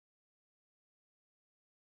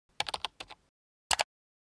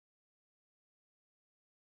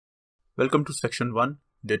Welcome to section 1,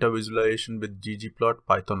 Data Visualization with ggplot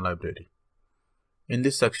Python library. In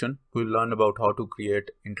this section, we'll learn about how to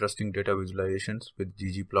create interesting data visualizations with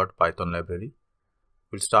ggplot Python library.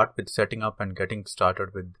 We'll start with setting up and getting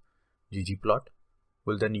started with ggplot.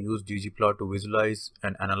 We'll then use ggplot to visualize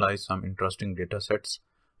and analyze some interesting data sets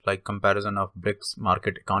like comparison of BRICS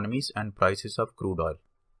market economies and prices of crude oil.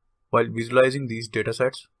 While visualizing these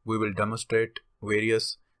datasets, we will demonstrate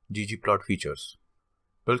various ggplot features.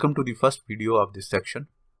 Welcome to the first video of this section,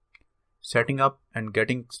 setting up and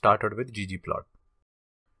getting started with ggplot.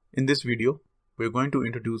 In this video, we're going to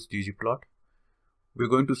introduce ggplot. We're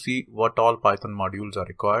going to see what all Python modules are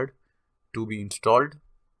required to be installed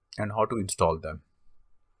and how to install them.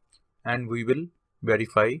 And we will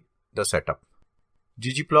verify the setup.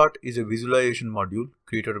 ggplot is a visualization module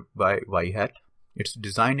created by Yhat. Its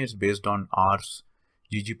design is based on R's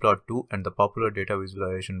ggplot2 and the popular data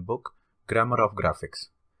visualization book Grammar of Graphics.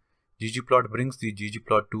 ggplot brings the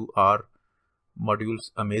ggplot2R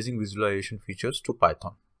module's amazing visualization features to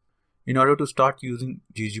Python. In order to start using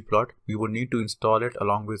ggplot, we would need to install it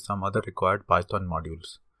along with some other required Python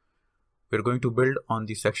modules. We are going to build on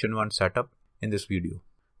the section 1 setup in this video.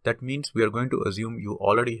 That means we are going to assume you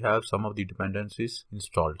already have some of the dependencies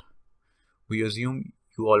installed. We assume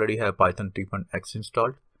you already have Python 3.x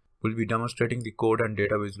installed. We'll be demonstrating the code and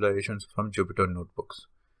data visualizations from Jupyter notebooks.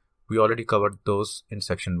 We already covered those in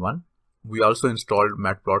section 1. We also installed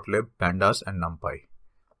matplotlib, pandas and numpy.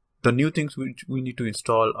 The new things which we need to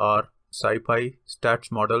install are scipy, stats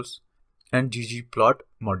models and ggplot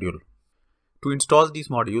module. To install these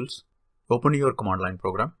modules, open your command line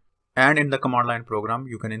program. And in the command line program,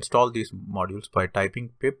 you can install these modules by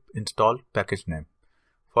typing pip install package name.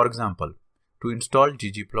 For example, to install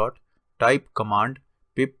ggplot, type command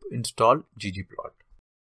pip install ggplot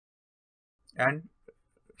and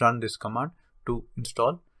run this command to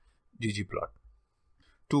install ggplot.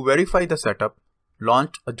 To verify the setup,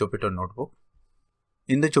 launch a Jupyter notebook.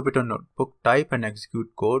 In the Jupyter notebook, type and execute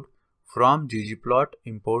code from ggplot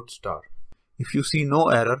import star. If you see no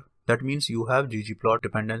error, that means you have ggplot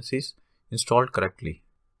dependencies installed correctly.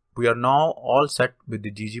 We are now all set with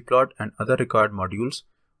the ggplot and other required modules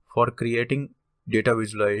for creating data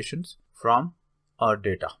visualizations from our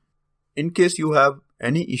data. In case you have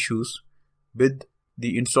any issues with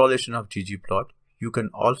the installation of ggplot, you can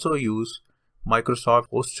also use Microsoft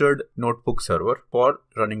hosted notebook server for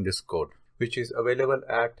running this code, which is available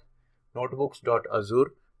at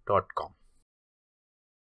notebooks.azure.com.